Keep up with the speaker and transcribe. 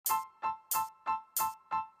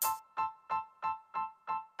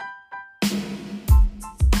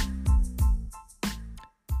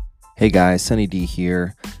Hey guys, Sunny D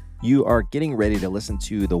here. You are getting ready to listen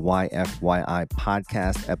to the YFYI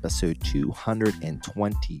podcast, episode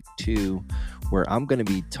 222, where I'm going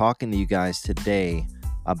to be talking to you guys today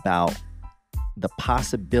about the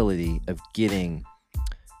possibility of getting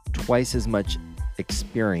twice as much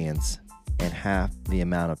experience in half the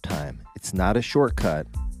amount of time. It's not a shortcut.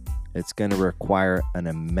 It's going to require an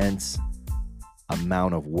immense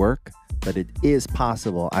amount of work, but it is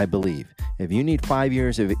possible, I believe. If you need 5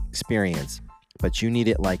 years of experience, but you need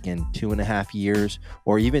it like in 2.5 years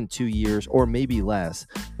or even 2 years or maybe less,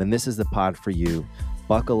 then this is the pod for you.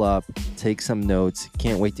 Buckle up, take some notes.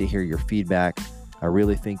 Can't wait to hear your feedback. I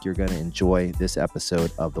really think you're going to enjoy this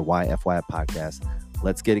episode of the YFYI podcast.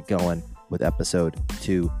 Let's get it going with episode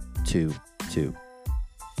 222.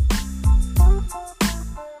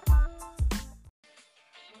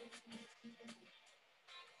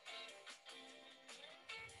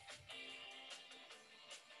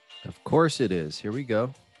 Of course it is. Here we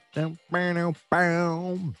go. Probably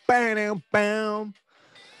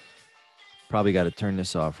got to turn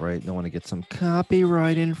this off, right? Don't want to get some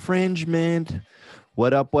copyright infringement.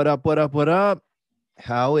 What up?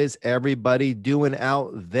 How is everybody doing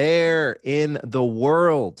out there in the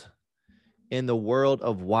world? In the world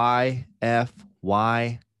of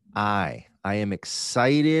YFYI. I am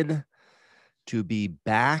excited to be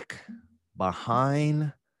back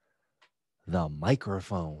behind the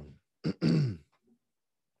microphone.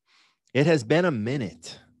 It has been a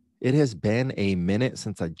minute. It has been a minute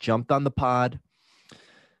since I jumped on the pod.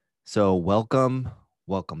 So welcome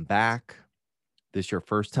back. This is your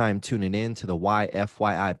first time tuning in to the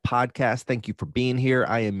YFYI podcast. Thank you for being here.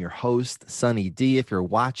 I am your host, Sunny D. If you're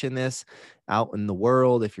watching this out in the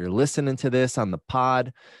world, if you're listening to this on the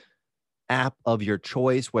pod app of your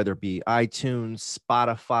choice, whether it be iTunes,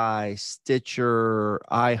 Spotify, Stitcher,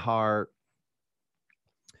 iHeart,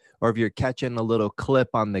 or if you're catching a little clip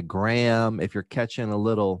on the gram, if you're catching a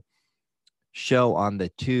little show on the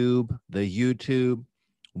YouTube,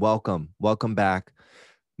 welcome back.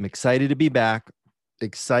 I'm excited to be back,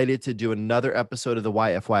 excited to do another episode of the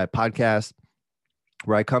YFYI podcast,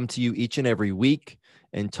 where I come to you each and every week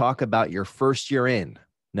and talk about your first year in.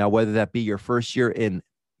 Now, whether that be your first year in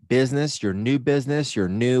business, your new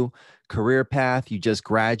career path, you just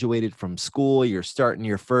graduated from school, you're starting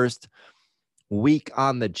your first week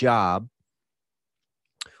on the job,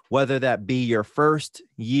 whether that be your first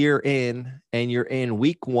year in and you're in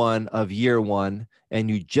week 1 of year 1 and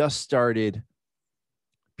you just started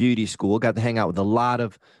beauty school, got to hang out with a lot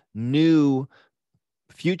of new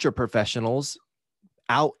future professionals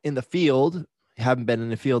out in the field, haven't been in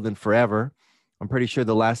the field in forever. I'm pretty sure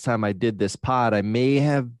the last time I did this pod, I may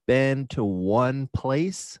have been to one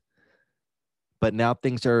place, but now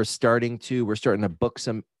things are we're starting to book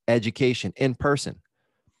some education in person.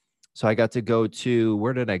 So I got to go to,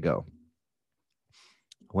 where did I go?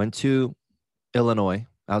 Went to Illinois,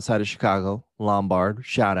 outside of Chicago, Lombard,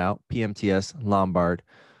 shout out, PMTS Lombard.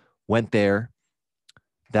 Went there.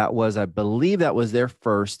 I believe that was their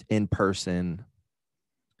first in-person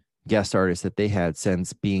guest artist that they had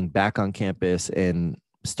since being back on campus and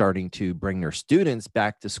starting to bring their students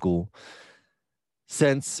back to school.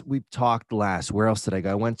 Since we talked last, where else did I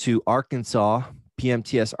go? I went to Arkansas,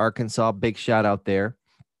 PMTS Arkansas, big shout out there.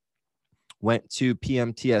 Went to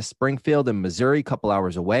PMTS Springfield in Missouri, a couple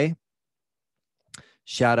hours away.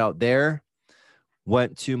 Shout out there.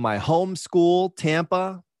 Went to my home school,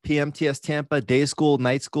 Tampa, PMTS Tampa, day school,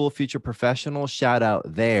 night school, future professional. Shout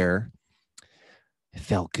out there. It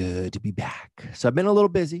felt good to be back. So I've been a little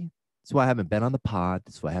busy. That's why I haven't been on the pod.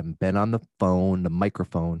 That's why I haven't been on the phone, the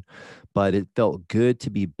microphone, but it felt good to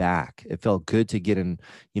be back. It felt good to get in,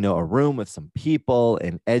 a room with some people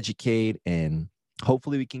and educate, and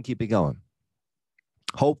hopefully we can keep it going.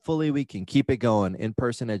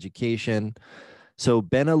 In-person education. So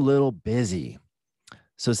been a little busy.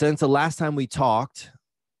 So since the last time we talked,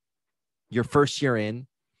 your first year in,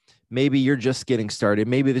 maybe you're just getting started.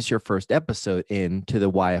 Maybe this is your first episode into the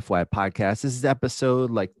YFY podcast. This is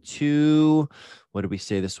episode like 2. What did we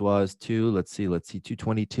say this was?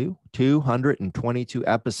 222? 222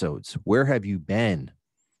 episodes. Where have you been?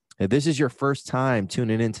 If this is your first time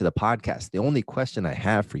tuning into the podcast, the only question I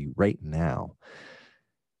have for you right now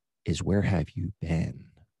is, where have you been?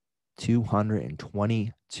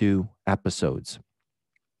 222 episodes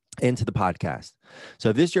into the podcast. So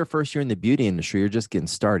if this is your first year in the beauty industry, you're just getting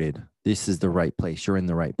started, this is the right place. You're in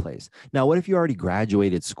the right place. Now, what if you already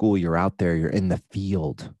graduated school? You're out there, you're in the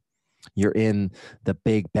field. You're in the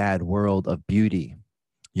big bad world of beauty.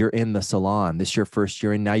 You're in the salon. This is your first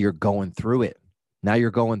year, and now you're going through it.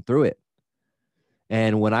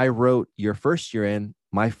 And when I wrote your first year in,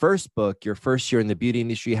 my first book, Your First Year in the Beauty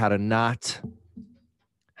Industry, how to not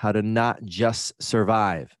just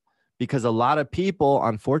survive. Because a lot of people,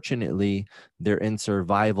 unfortunately, they're in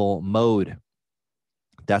survival mode.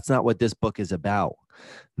 That's not what this book is about.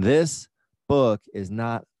 This book is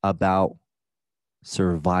not about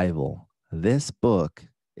survival. This book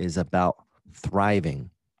is about thriving.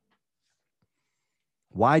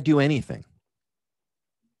 Why do anything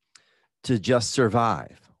to just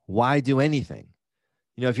survive? Why do anything?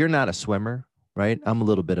 You know, if you're not a swimmer, right? I'm a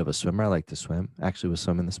little bit of a swimmer. I like to swim. Actually, was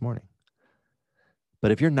swimming this morning.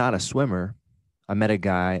 But if you're not a swimmer, I met a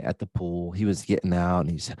guy at the pool. He was getting out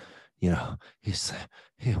and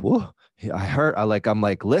I'm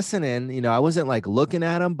like listening, you know, I wasn't like looking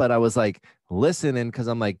at him, but I was like listening because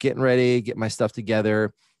I'm like getting ready, get my stuff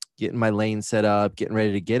together, getting my lane set up, getting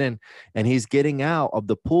ready to get in. And he's getting out of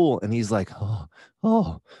the pool and he's like,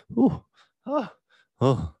 yeah.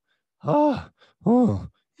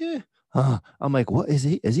 I'm like, what is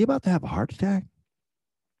he? Is he about to have a heart attack?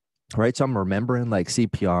 Right. So I'm remembering like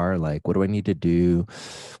CPR, like, what do I need to do?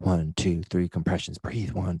 1, 2, 3 compressions,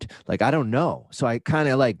 breathe 1, 2. Like, I don't know. So I kind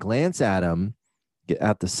of like glance at him, get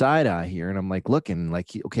at the side eye here. And I'm like looking like,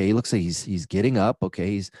 he looks like he's getting up.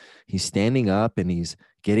 Okay. He's standing up and he's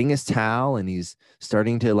getting his towel and he's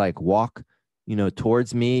starting to like walk, you know,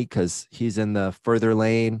 towards me because he's in the furthest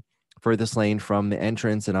lane from the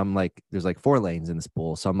entrance. And I'm like, there's like 4 lanes in this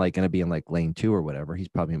pool. So I'm like going to be in like lane 2 or whatever. He's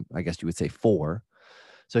probably, I guess you would say 4.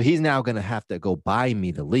 So he's now going to have to go by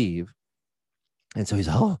me to leave. And so he's,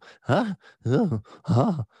 and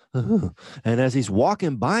as he's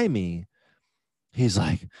walking by me, he's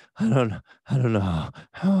like, I don't know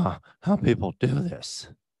how people do this.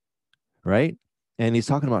 Right. And he's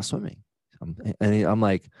talking about swimming. I'm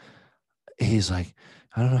like, he's like,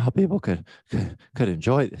 I don't know how people could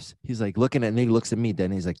enjoy this. He's like looking at me, he looks at me,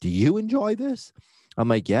 then he's like, do you enjoy this? I'm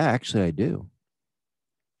like, yeah, actually I do.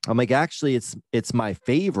 I'm like, actually, it's my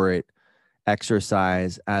favorite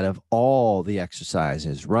exercise out of all the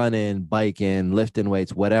exercises, running, biking, lifting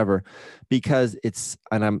weights, whatever, because it's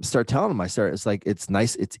like, it's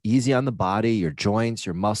nice. It's easy on the body, your joints,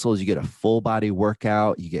 your muscles, you get a full body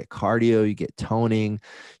workout, you get cardio, you get toning,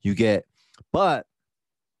 but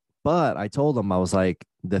I told him, I was like,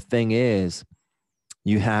 the thing is,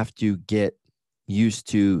 you have to get used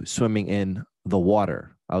to swimming in the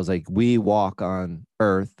water. I was like, we walk on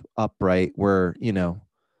earth upright. We're, you know,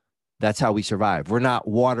 that's how we survive. We're not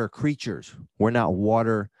water creatures. We're not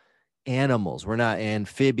water animals. We're not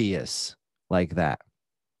amphibious like that.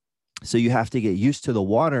 So you have to get used to the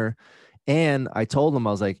water. And I told him,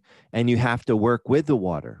 I was like, and you have to work with the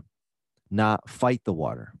water, not fight the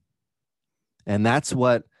water. And that's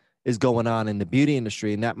what is going on in the beauty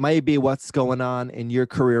industry. And that might be what's going on in your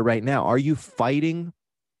career right now. Are you fighting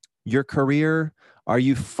your career? Are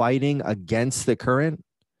you fighting against the current?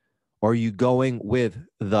 Or are you going with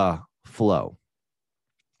the flow?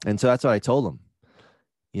 And so that's what I told him,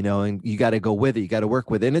 you know, and you got to go with it. You got to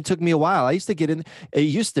work with it. And it took me a while. I used to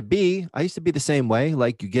be the same way.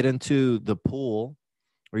 Like, you get into the pool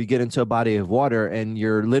or you get into a body of water and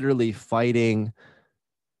you're literally fighting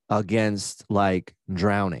against like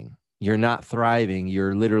drowning. You're not thriving.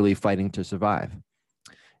 You're literally fighting to survive.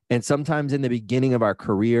 And sometimes in the beginning of our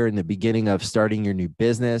career, in the beginning of starting your new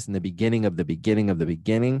business, in the beginning of the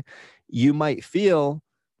beginning, you might feel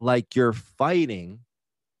like you're fighting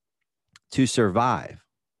to survive,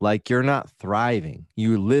 like you're not thriving.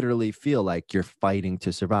 You literally feel like you're fighting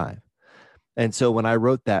to survive. And so when I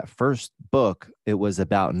wrote that first book, it was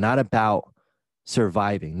not about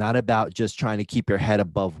surviving, not about just trying to keep your head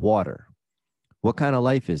above water. What kind of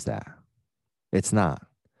life is that? It's not.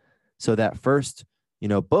 So that first,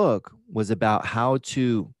 book was about how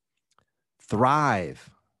to thrive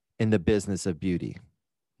in the business of beauty,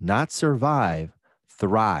 not survive,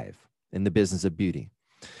 thrive in the business of beauty.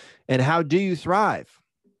 And how do you thrive?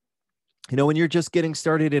 When you're just getting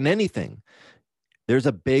started in anything, there's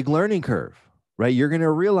a big learning curve, right? You're going to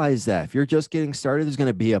realize that if you're just getting started, there's going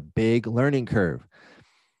to be a big learning curve.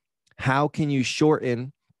 How can you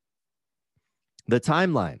shorten the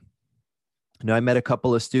timeline? I met a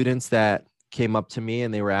couple of students that came up to me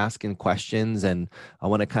and they were asking questions, and I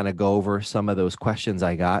want to kind of go over some of those questions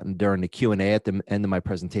I got during the Q&A at the end of my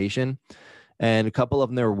presentation. And a couple of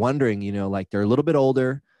them, they were wondering, like they're a little bit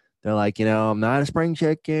older. They're like, I'm not a spring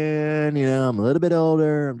chicken, I'm a little bit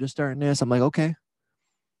older. I'm just starting this. I'm like, okay.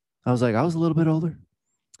 I was a little bit older.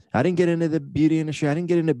 I didn't get into the beauty industry. I didn't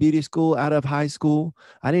get into beauty school out of high school.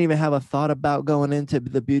 I didn't even have a thought about going into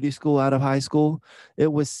the beauty school out of high school.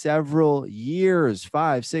 It was several years,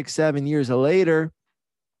 5, 6, 7 years later.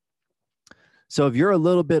 So if you're a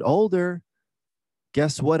little bit older,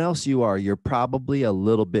 guess what else you are? You're probably a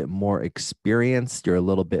little bit more experienced. You're a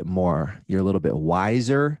little bit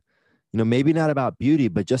wiser. Maybe not about beauty,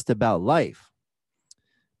 but just about life.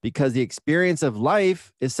 Because the experience of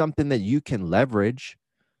life is something that you can leverage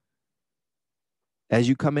as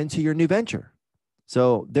you come into your new venture.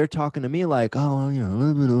 So they're talking to me like,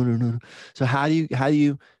 oh, so how do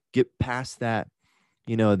you get past that,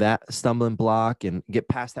 that stumbling block and get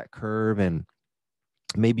past that curve, and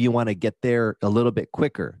maybe you want to get there a little bit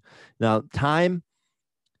quicker. Now, time,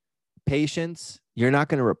 patience, you're not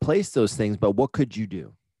going to replace those things, but what could you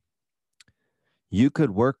do? You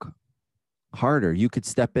could work harder. You could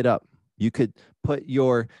step it up. You could put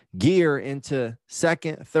your gear into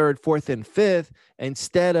second, third, fourth, and fifth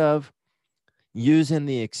instead of using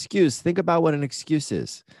the excuse. Think about what an excuse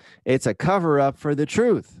is. It's a cover up for the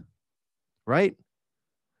truth, right?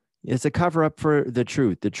 It's a cover up for the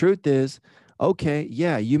truth. The truth is, okay,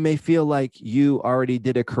 yeah, you may feel like you already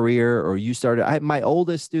did a career or you started. My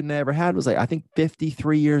oldest student I ever had was like, I think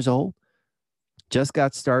 53 years old, just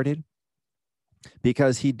got started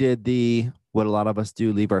because he did what a lot of us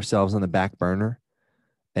do, leave ourselves on the back burner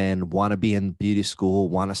and want to be in beauty school,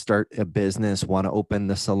 want to start a business, want to open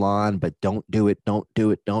the salon, but don't do it,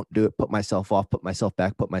 put myself off, put myself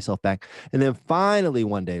back. And then finally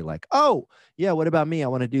one day, like, oh, yeah, what about me? I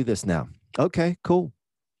want to do this now. Okay, cool.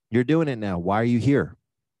 You're doing it now. Why are you here?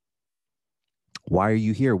 Why are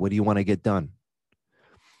you here? What do you want to get done?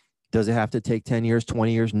 Does it have to take 10 years,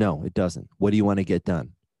 20 years? No, it doesn't. What do you want to get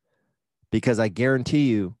done? Because I guarantee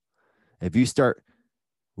you, if you start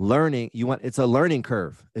learning, it's a learning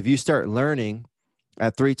curve. If you start learning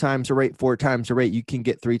at 3 times the rate, 4 times the rate, you can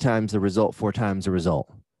get 3 times the result, 4 times the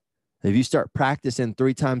result. If you start practicing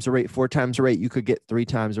 3 times the rate, 4 times the rate, you could get 3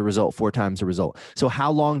 times the result, 4 times the result. So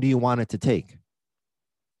how long do you want it to take?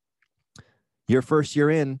 Your first year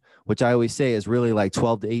in, which I always say is really like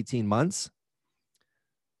 12 to 18 months.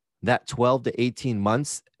 That 12 to 18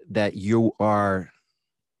 months that you are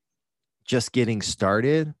just getting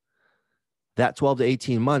started, that 12 to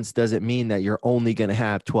 18 months doesn't mean that you're only going to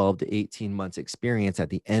have 12 to 18 months experience at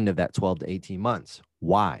the end of that 12 to 18 months.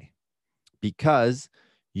 Why? Because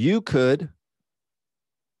you could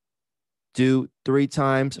do 3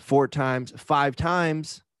 times, 4 times, 5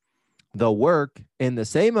 times the work in the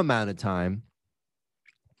same amount of time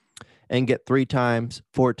and get 3 times,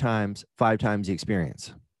 4 times, 5 times the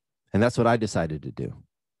experience. And that's what I decided to do.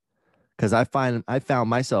 Because I found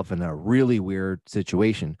myself in a really weird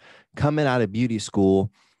situation. Coming out of beauty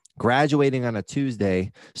school, graduating on a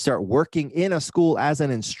Tuesday, start working in a school as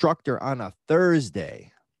an instructor on a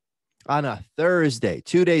Thursday.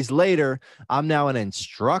 2 days later, I'm now an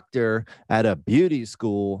instructor at a beauty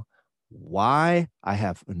school. Why? I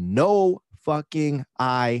have no fucking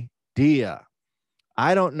idea.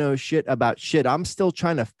 I don't know shit about shit. I'm still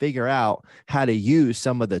trying to figure out how to use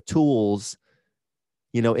some of the tools,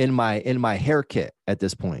 in my hair kit at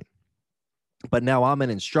this point. But now I'm an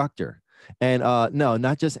instructor. And no,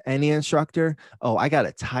 not just any instructor. Oh, I got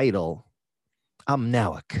a title. I'm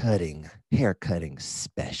now a hair cutting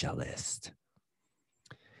specialist.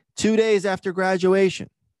 2 days after graduation.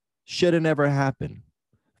 Should have never happened.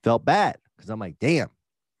 Felt bad because I'm like, damn,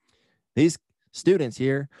 these students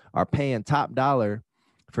here are paying top dollar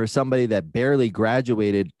for somebody that barely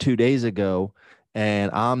graduated 2 days ago,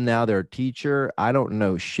 and I'm now their teacher. I don't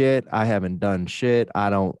know shit. I haven't done shit.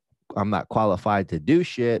 I'm not qualified to do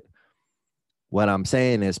shit. What I'm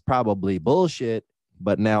saying is probably bullshit,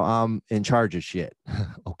 but now I'm in charge of shit.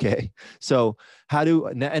 Okay. So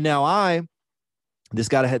this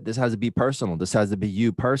has to be personal. This has to be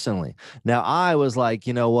you personally. Now I was like,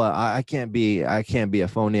 you know what? I can't be a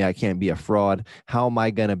phony. I can't be a fraud. How am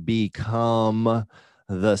I going to become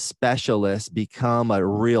the specialist, become a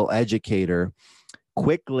real educator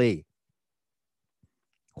quickly?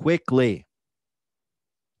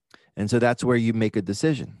 And so that's where you make a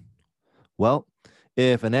decision. Well,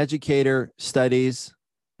 if an educator studies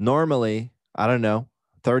normally, I don't know,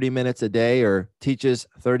 30 minutes a day, or teaches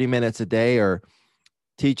 30 minutes a day, or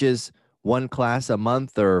teaches 1 class a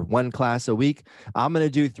month or 1 class a week, I'm going to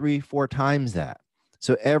do 3-4 times that.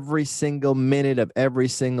 So every single minute of every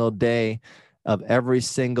single day of every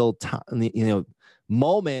single time,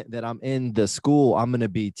 moment that I'm in the school, I'm going to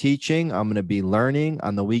be teaching. I'm going to be learning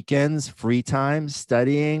on the weekends, free time,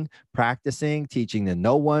 studying, practicing, teaching to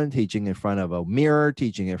no one, teaching in front of a mirror,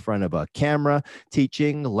 teaching in front of a camera,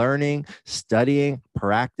 teaching, learning, studying,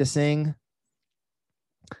 practicing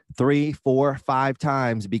 3, 4, 5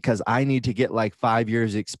 times, because I need to get like 5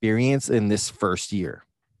 years experience in this first year.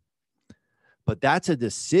 But that's a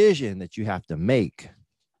decision that you have to make.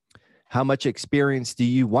 How much experience do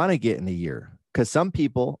you want to get in a year? Because some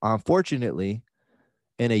people, unfortunately,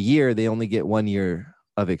 in a year, they only get 1 year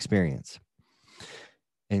of experience.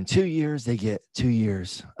 In 2 years, they get 2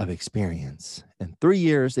 years of experience. In 3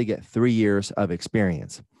 years, they get 3 years of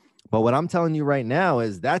experience. But what I'm telling you right now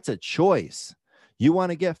is that's a choice. You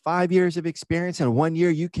want to get 5 years of experience in 1 year,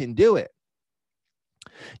 you can do it.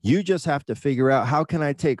 You just have to figure out, how can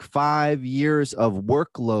I take 5 years of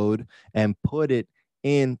workload and put it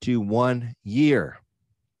into 1 year?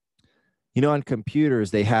 You know, on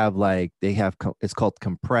computers, it's called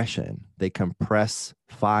compression. They compress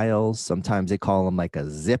files. Sometimes they call them like a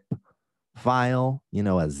zip file,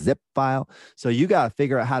 a zip file. So you got to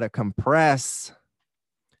figure out how to compress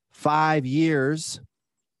 5 years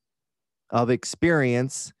of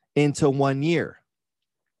experience into 1 year.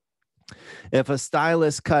 If a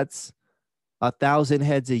stylist cuts 1,000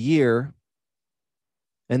 heads a year,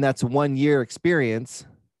 and that's 1 year experience,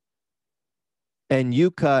 and you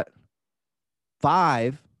cut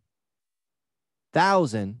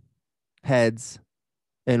 5,000 heads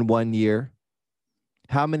in 1 year,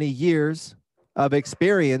 how many years of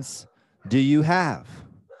experience do you have?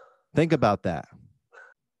 Think about that.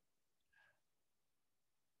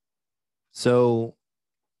 So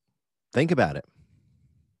think about it.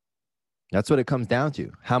 That's what it comes down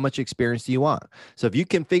to. How much experience do you want? So if you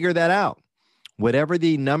can figure that out, whatever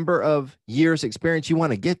the number of years experience you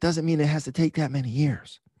want to get doesn't mean it has to take that many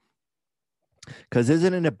years. Because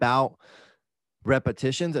isn't it about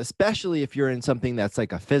repetitions, especially if you're in something that's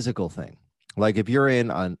like a physical thing? Like if you're in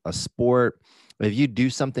a sport, if you do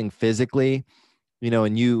something physically,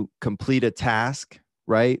 and you complete a task,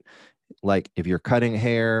 right? Like if you're cutting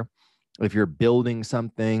hair, if you're building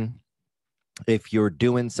something, if you're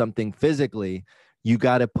doing something physically, you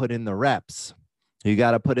got to put in the reps. You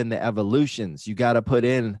got to put in the evolutions. You got to put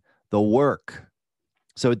in the work.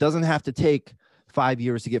 So it doesn't have to take 5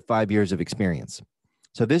 years to get 5 years of experience.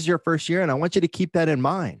 So this is your first year, and I want you to keep that in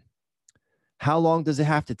mind. How long does it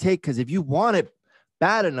have to take? Because if you want it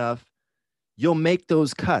bad enough, you'll make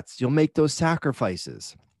those cuts. You'll make those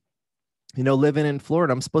sacrifices. Living in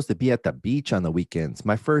Florida, I'm supposed to be at the beach on the weekends.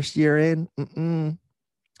 My first year in,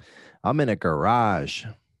 I'm in a garage.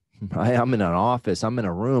 I'm in an office. I'm in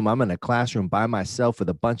a room. I'm in a classroom by myself with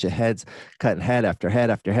a bunch of heads, cutting head after head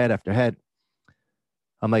after head after head.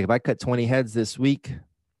 I'm like, if I cut 20 heads this week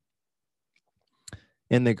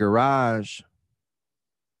in the garage,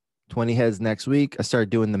 20 heads next week, I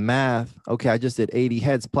started doing the math. Okay, I just did 80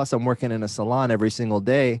 heads. Plus, I'm working in a salon every single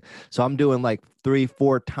day. So I'm doing like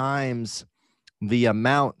 3-4 times the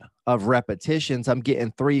amount of repetitions. I'm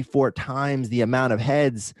getting 3-4 times the amount of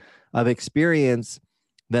heads of experience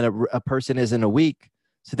than a person is in a week.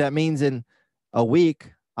 So that means in a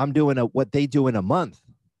week, I'm doing what they do in a month.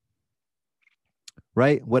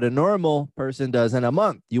 Right? What a normal person does in a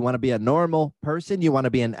month. You want to be a normal person? You want to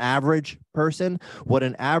be an average person? What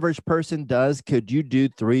an average person does, could you do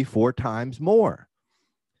 3-4 times more?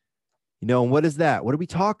 And what is that? What are we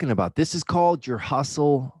talking about? This is called your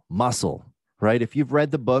hustle muscle, right? If you've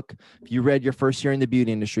read the book, if you read your first year in the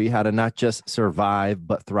beauty industry, how to not just survive,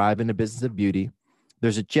 but thrive in the business of beauty,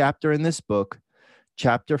 there's a chapter in this book,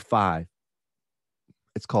 chapter 5.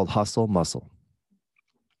 It's called Hustle Muscle.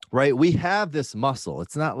 Right? We have this muscle.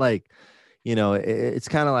 It's not like, it's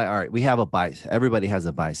kind of like, all right, we have a bicep. Everybody has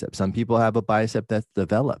a bicep. Some people have a bicep that's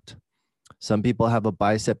developed. Some people have a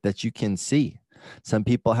bicep that you can see. Some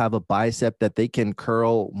people have a bicep that they can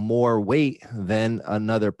curl more weight than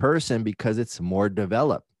another person because it's more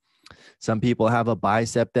developed. Some people have a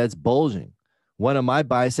bicep that's bulging. One of my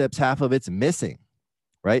biceps, half of it's missing.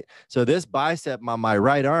 Right? So this bicep on my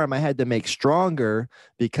right arm, I had to make stronger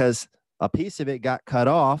because a piece of it got cut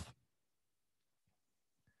off.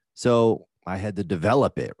 So I had to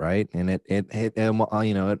develop it, right? And it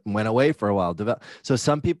went away for a while. So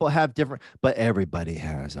some people have different, but everybody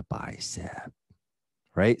has a bicep,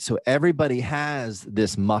 right? So everybody has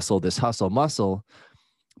this muscle, this hustle muscle.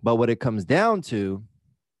 But what it comes down to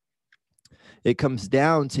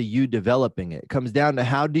you developing it. It comes down to,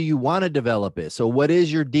 how do you want to develop it? So what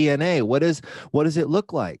is your DNA? What does it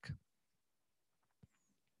look like?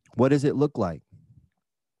 What does it look like?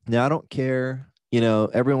 Now, I don't care.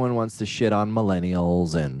 Everyone wants to shit on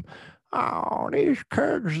millennials and, these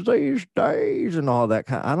kids these days and all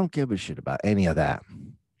that I don't give a shit about any of that.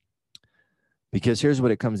 Because here's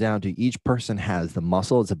what it comes down to. Each person has the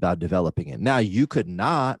muscle. It's about developing it. Now, you could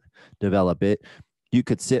not develop it. You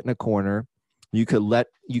could sit in a corner. You could let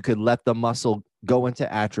the muscle go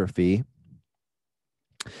into atrophy.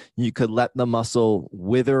 You could let the muscle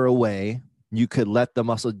wither away. You could let the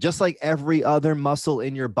muscle, just like every other muscle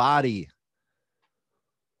in your body.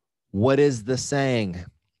 What is the saying?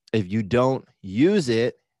 If you don't use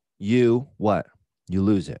it, you what? You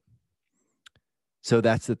lose it. So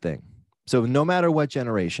that's the thing. So no matter what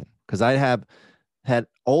generation, because I have had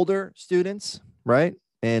older students, right?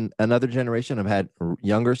 And another generation, I've had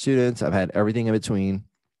younger students, I've had everything in between.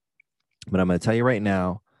 But I'm going to tell you right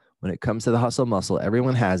now, when it comes to the hustle muscle,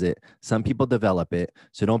 everyone has it. Some people develop it.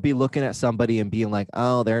 So don't be looking at somebody and being like,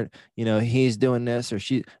 oh, they're, he's doing this or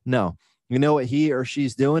she. No, you know what he or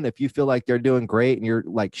she's doing. If you feel like they're doing great and you're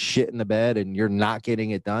like shit in the bed and you're not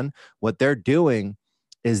getting it done, what they're doing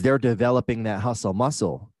is they're developing that hustle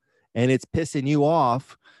muscle. And it's pissing you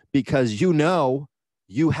off because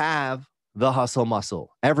you have the hustle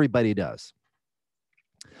muscle. Everybody does.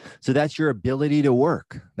 So that's your ability to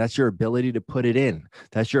work. That's your ability to put it in.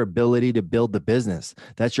 That's your ability to build the business.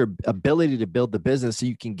 That's your ability to build the business so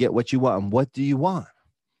you can get what you want. And what do you want?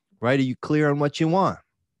 Right? Are you clear on what you want?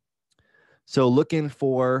 So looking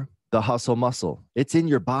for the hustle muscle, it's in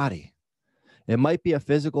your body. It might be a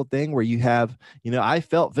physical thing where you have, I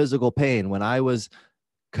felt physical pain when I was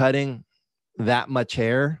cutting that much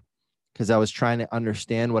hair because I was trying to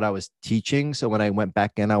understand what I was teaching. So when I went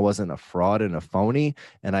back in, I wasn't a fraud and a phony,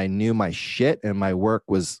 and I knew my shit and my work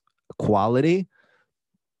was quality.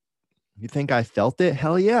 You think I felt it?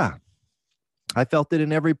 Hell yeah. I felt it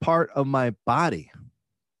in every part of my body.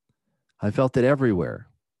 I felt it everywhere.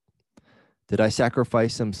 Did I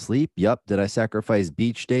sacrifice some sleep? Yup. Did I sacrifice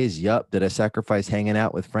beach days? Yup. Did I sacrifice hanging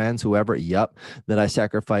out with friends? Whoever? Yup. Did I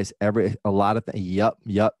sacrifice a lot of things? Yup,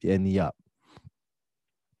 and yup.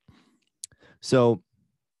 So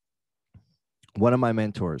one of my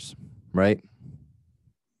mentors, right,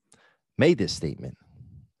 made this statement,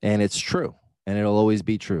 and it's true, and it'll always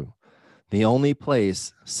be true. The only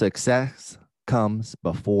place success comes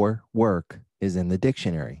before work is in the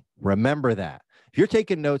dictionary. Remember that. If you're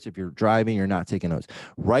taking notes, if you're driving, you're not taking notes,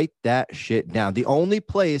 write that shit down. The only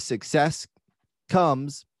place success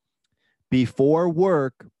comes before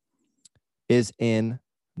work is in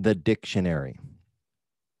the dictionary.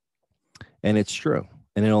 And it's true.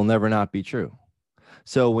 And it'll never not be true.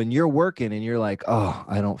 So when you're working and you're like, oh,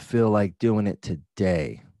 I don't feel like doing it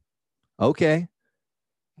today. Okay.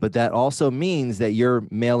 But that also means that you're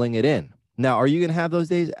mailing it in. Now, are you going to have those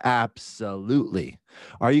days? Absolutely.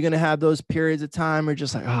 Are you going to have those periods of time where you're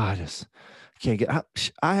just like, oh, I just can't get,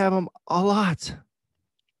 I have them a lot.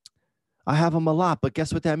 I have them a lot. But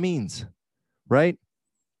guess what that means, right?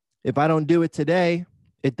 If I don't do it today,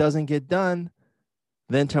 it doesn't get done.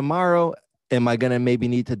 Then tomorrow, am I going to maybe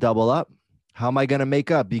need to double up? How am I going to make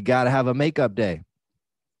up? You got to have a makeup day.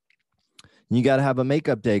 You got to have a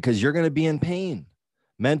makeup day because you're going to be in pain,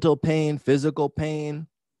 mental pain, physical pain,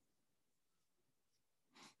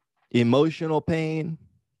 emotional pain,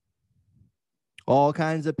 all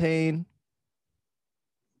kinds of pain.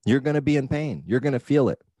 You're going to be in pain. You're going to feel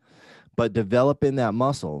it. But developing that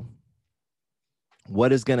muscle,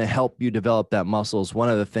 what is going to help you develop that muscle is one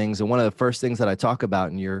of the things, and one of the first things that I talk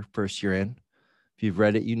about in your first year in. If you've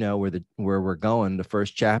read it, you know where we're going. The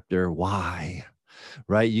first chapter, why,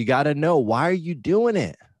 right? You got to know, why are you doing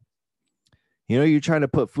it? You're trying to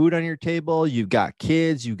put food on your table. You've got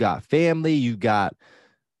kids, you got family, you got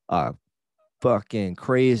a fucking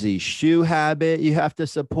crazy shoe habit you have to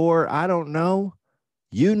support. I don't know.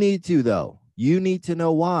 You need to, though. You need to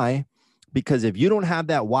know why, because if you don't have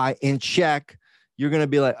that why in check, you're going to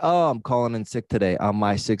be like, oh, I'm calling in sick today on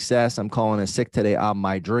my success. I'm calling in sick today on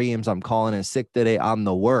my dreams. I'm calling in sick today on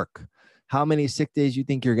the work. How many sick days you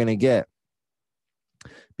think you're going to get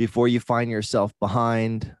before you find yourself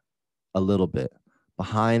behind a little bit,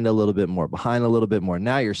 behind a little bit more, behind a little bit more?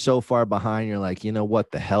 Now you're so far behind. You're like, you know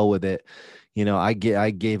what? The hell with it. I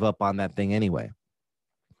gave up on that thing anyway.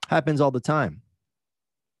 Happens all the time.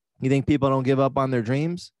 You think people don't give up on their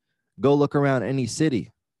dreams? Go look around any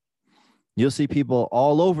city. You'll see people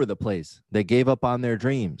all over the place that gave up on their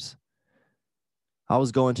dreams. I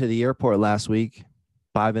was going to the airport last week,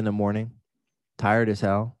 5 a.m, tired as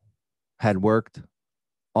hell, had worked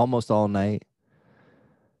almost all night.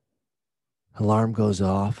 Alarm goes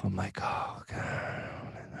off. I'm like, oh, God,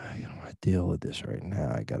 I don't want to deal with this right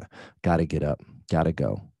now. I gotta get up, gotta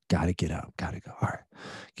go, gotta get up, gotta go. All right,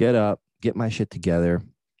 get up, get my shit together,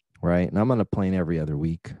 right? And I'm on a plane every other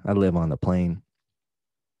week. I live on the plane.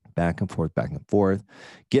 Back and forth,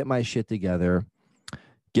 get my shit together,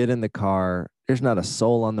 get in the car. There's not a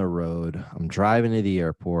soul on the road. I'm driving to the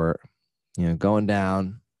airport, going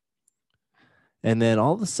down. And then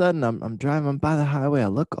all of a sudden I'm driving by the highway. I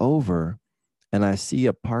look over and I see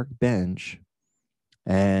a park bench,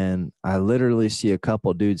 and I literally see a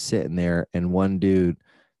couple dudes sitting there, and one dude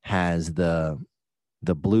has the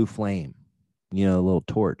blue flame, a little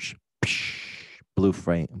torch. blue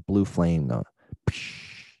flame going,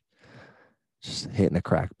 just hitting a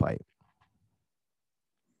crack pipe.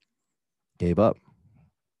 Gave up.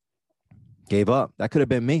 That could have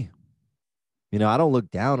been me. You know, I don't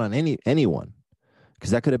look down on anyone,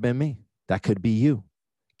 because that could have been me. That could be you.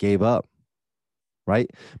 Gave up. Right?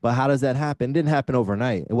 But how does that happen? It didn't happen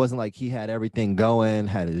overnight. It wasn't like he had everything going,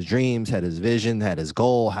 had his dreams, had his vision, had his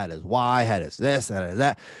goal, had his why, had his this, had his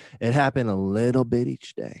that. It happened a little bit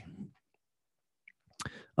each day.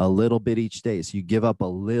 A little bit each day. So you give up a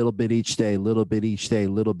little bit each day, little bit each day,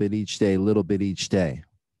 little bit each day, little bit each day.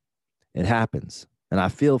 It happens. And I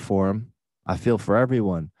feel for him. I feel for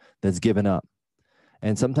everyone that's given up.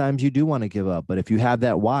 And sometimes you do want to give up. But if you have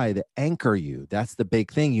that why to anchor you, that's the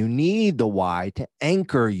big thing. You need the why to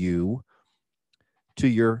anchor you to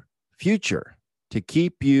your future, to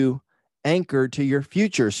keep you anchored to your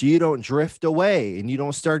future so you don't drift away and you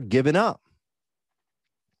don't start giving up.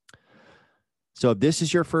 So if this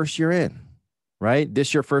is your first year in, right? This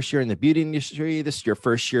is your first year in the beauty industry. This is your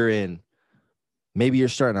first year in, maybe you're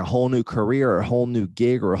starting a whole new career or a whole new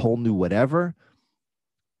gig or a whole new whatever.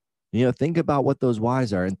 You know, think about what those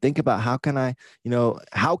whys are and think about how can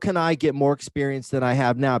I get more experience than I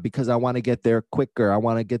have now because I want to get there quicker. I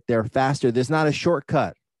want to get there faster. There's not a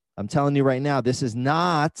shortcut. I'm telling you right now, this is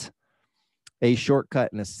not a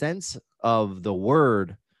shortcut in a sense of the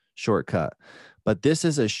word shortcut, but this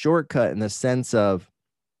is a shortcut in the sense of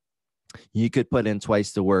you could put in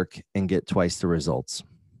twice the work and get twice the results.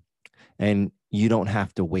 And you don't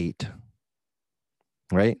have to wait,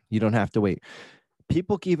 right? You don't have to wait.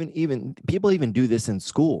 People even do this in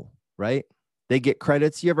school, right? They get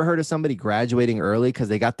credits. You ever heard of somebody graduating early because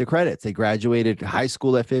they got the credits? They graduated high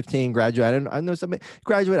school at 15, I know somebody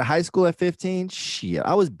graduated high school at 15. Shit,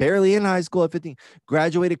 I was barely in high school at 15.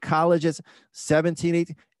 Graduated college at 17,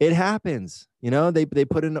 18. It happens. You know, they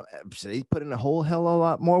put in a whole hell of a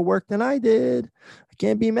lot more work than I did. I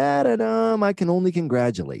can't be mad at them. I can only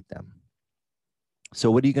congratulate them. So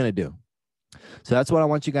what are you going to do? So that's what I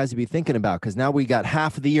want you guys to be thinking about, because now we got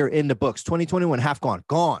half of the year in the books. 2021, half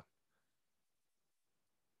gone.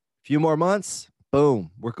 Few more months,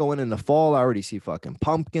 boom. We're going into fall. I already see fucking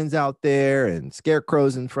pumpkins out there and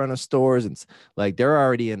scarecrows in front of stores. And like they're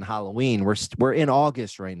already in Halloween. We're in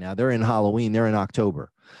August right now. They're in Halloween. They're in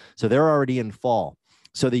October. So they're already in fall.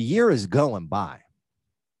 So the year is going by.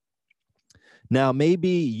 Now, maybe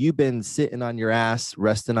you've been sitting on your ass,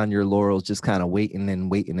 resting on your laurels, just kind of waiting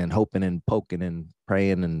and hoping and poking and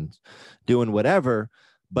praying and doing whatever.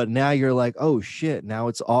 But now you're like, oh, shit, now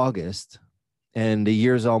it's August and the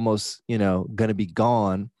year's almost, going to be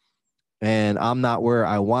gone. And I'm not where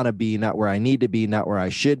I want to be, not where I need to be, not where I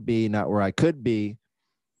should be, not where I could be.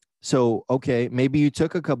 So, okay, maybe you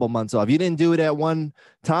took a couple months off. You didn't do it at one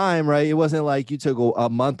time, right? It wasn't like you took a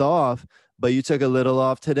month off. But you took a little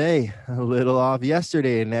off today, a little off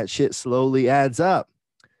yesterday, and that shit slowly adds up.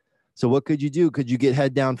 So what could you do? Could you get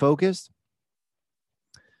head down focused?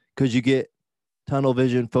 Could you get tunnel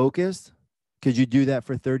vision focused? Could you do that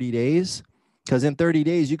for 30 days? Because in 30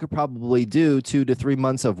 days, you could probably do 2 to 3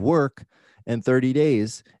 months of work in 30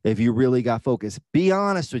 days if you really got focused. Be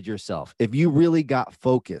honest with yourself. If you really got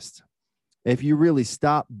focused, if you really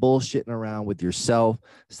stop bullshitting around with yourself,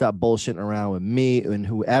 stop bullshitting around with me and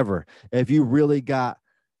whoever, if you really got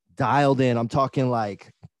dialed in, I'm talking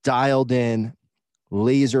like dialed in,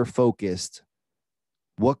 laser focused,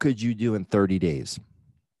 what could you do in 30 days?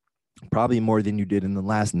 Probably more than you did in the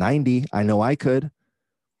last 90. I know I could.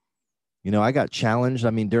 I got challenged. I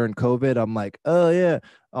mean, during COVID, I'm like, oh yeah,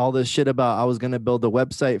 all this shit about I was going to build a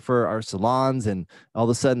website for our salons and all of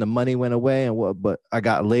a sudden the money went away. But I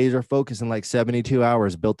got laser focused in like 72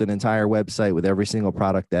 hours, built an entire website with every single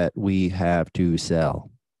product that we have to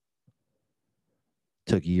sell.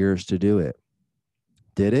 Took years to do it.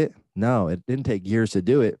 Did it? No, it didn't take years to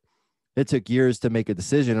do it. It took years to make a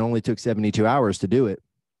decision. It only took 72 hours to do it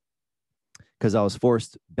because I was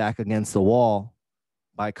forced back against the wall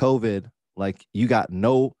by COVID. Like, you got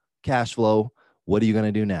no cash flow. What are you going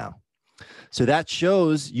to do now? So that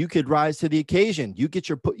shows you could rise to the occasion. You get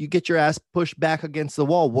your ass pushed back against the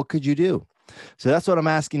wall. What could you do? So that's what I'm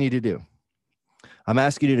asking you to do. I'm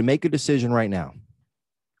asking you to make a decision right now.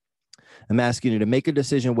 I'm asking you to make a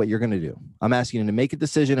decision what you're going to do. I'm asking you to make a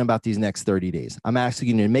decision about these next 30 days. I'm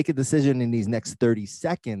asking you to make a decision in these next 30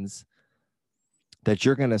 seconds that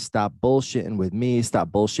you're going to stop bullshitting with me, stop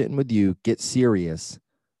bullshitting with you, get serious.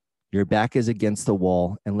 Your back is against the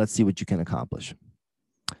wall, and let's see what you can accomplish.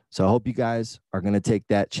 So I hope you guys are going to take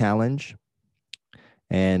that challenge,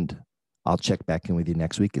 and I'll check back in with you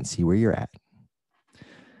next week and see where you're at.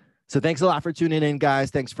 So thanks a lot for tuning in,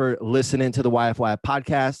 guys. Thanks for listening to the YFY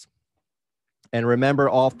podcast. And remember,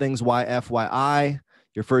 all things YFYI,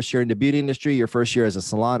 your first year in the beauty industry, your first year as a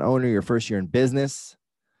salon owner, your first year in business,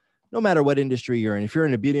 no matter what industry you're in, if you're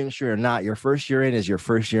in the beauty industry or not, your first year in is your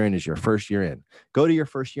first year in is your first year in. Go to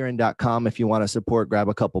yourfirstyearin.com if you want to support. Grab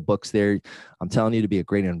a couple books there. I'm telling you, to be a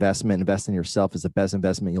great investment. Invest in yourself is the best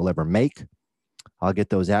investment you'll ever make. I'll get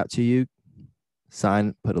those out to you.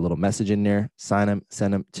 Sign, put a little message in there, sign them,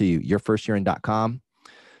 send them to you. Yourfirstyearin.com.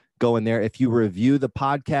 Go in there. If you review the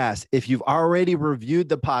podcast, if you've already reviewed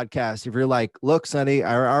the podcast, if you're like, look, Sonny,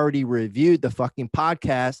 I already reviewed the fucking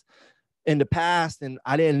podcast in the past and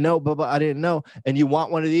I didn't know, I didn't know. And you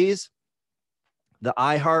want one of these, the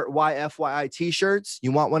iHeart YFYI t-shirts,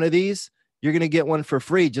 you want one of these, you're going to get one for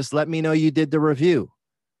free. Just let me know you did the review.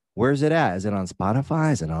 Where's it at? Is it on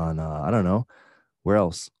Spotify? Is it on, I don't know. Where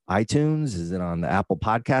else? iTunes? Is it on the Apple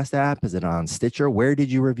Podcast app? Is it on Stitcher? Where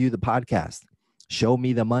did you review the podcast? Show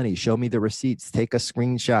me the money. Show me the receipts. Take a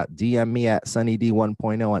screenshot. DM me at SunnyD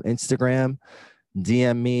 1.0 on Instagram.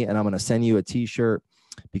 DM me and I'm going to send you a t-shirt,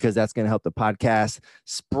 because that's going to help the podcast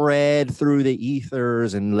spread through the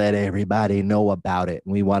ethers and let everybody know about it.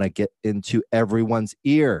 And we want to get into everyone's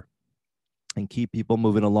ear and keep people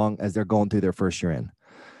moving along as they're going through their first year in.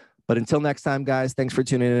 But until next time, guys, thanks for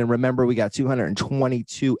tuning in. Remember, we got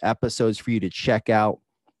 222 episodes for you to check out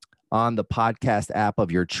on the podcast app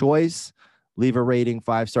of your choice. Leave a rating,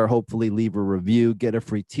 5-star, hopefully leave a review, get a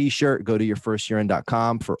free t-shirt, go to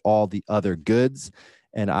yourfirstyearin.com for all the other goods.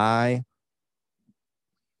 And I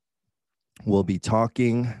will be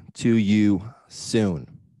talking to you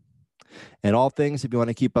soon. And all things, if you want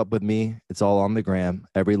to keep up with me, it's all on the gram.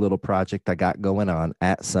 Every little project I got going on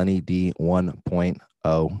at SunnyD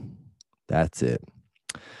 1.0. That's it.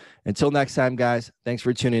 Until next time, guys, thanks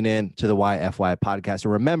for tuning in to the YFY podcast.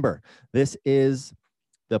 And remember, this is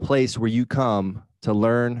the place where you come to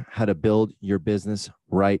learn how to build your business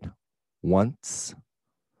right once,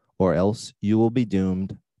 or else you will be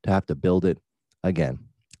doomed to have to build it again.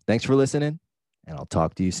 Thanks for listening, and I'll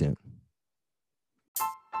talk to you soon.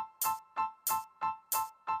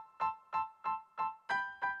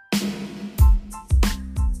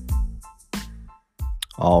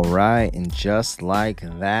 All right, and just like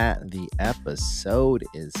that, the episode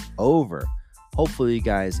is over. Hopefully you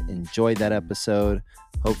guys enjoyed that episode.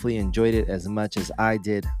 Hopefully you enjoyed it as much as I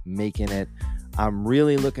did making it. I'm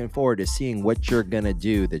really looking forward to seeing what you're going to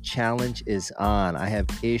do. The challenge is on. I have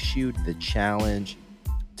issued the challenge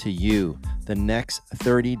to you. The next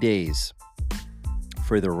 30 days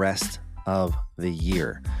for the rest of the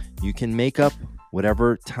year. You can make up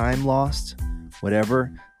whatever time lost,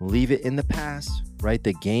 whatever, leave it in the past, right?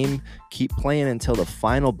 The game, keep playing until the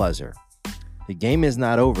final buzzer. The game is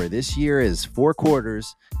not over. This year is 4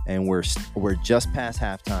 quarters and we're just past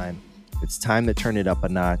halftime. It's time to turn it up a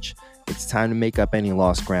notch. It's time to make up any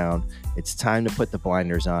lost ground. It's time to put the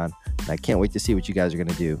blinders on. And I can't wait to see what you guys are going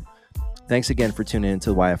to do. Thanks again for tuning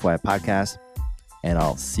into the YFY podcast. And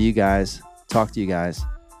I'll see you guys, talk to you guys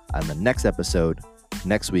on the next episode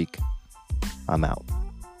next week. I'm out.